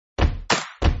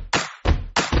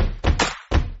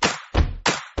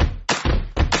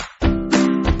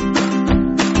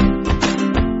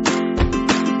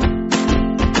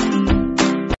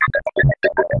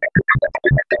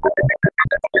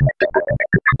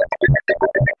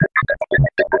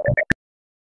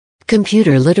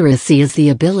Computer literacy is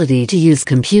the ability to use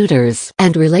computers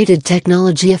and related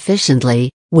technology efficiently,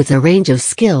 with a range of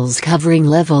skills covering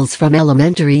levels from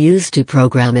elementary use to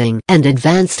programming and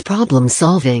advanced problem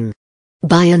solving.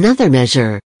 By another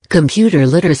measure, computer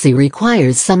literacy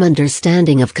requires some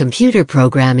understanding of computer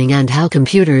programming and how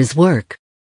computers work.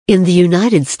 In the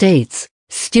United States,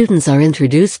 students are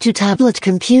introduced to tablet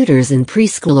computers in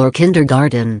preschool or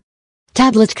kindergarten.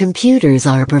 Tablet computers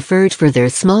are preferred for their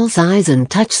small size and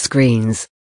touch screens.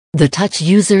 The touch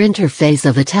user interface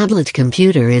of a tablet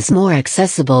computer is more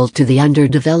accessible to the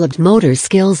underdeveloped motor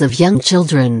skills of young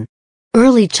children.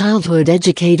 Early childhood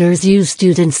educators use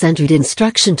student-centered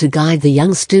instruction to guide the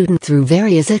young student through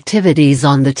various activities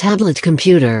on the tablet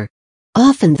computer.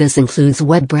 Often this includes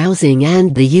web browsing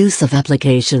and the use of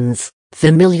applications,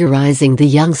 familiarizing the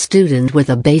young student with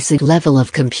a basic level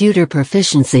of computer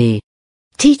proficiency.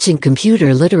 Teaching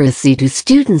computer literacy to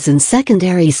students in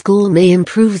secondary school may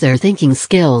improve their thinking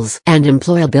skills and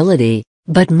employability,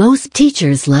 but most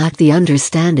teachers lack the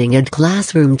understanding and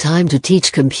classroom time to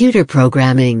teach computer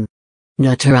programming.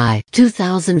 Nuttari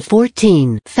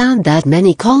 2014 found that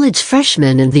many college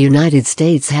freshmen in the United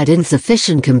States had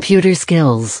insufficient computer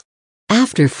skills.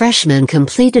 After freshmen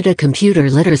completed a computer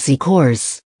literacy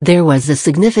course, there was a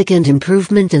significant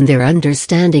improvement in their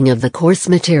understanding of the course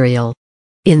material.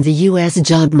 In the U.S.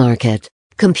 job market,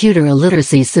 computer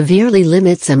illiteracy severely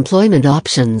limits employment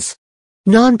options.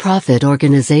 Nonprofit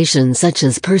organizations such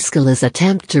as Perskill's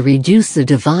attempt to reduce the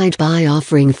divide by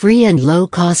offering free and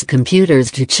low-cost computers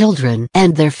to children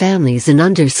and their families in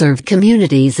underserved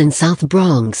communities in South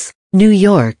Bronx, New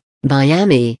York,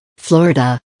 Miami,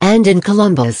 Florida, and in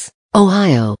Columbus,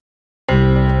 Ohio.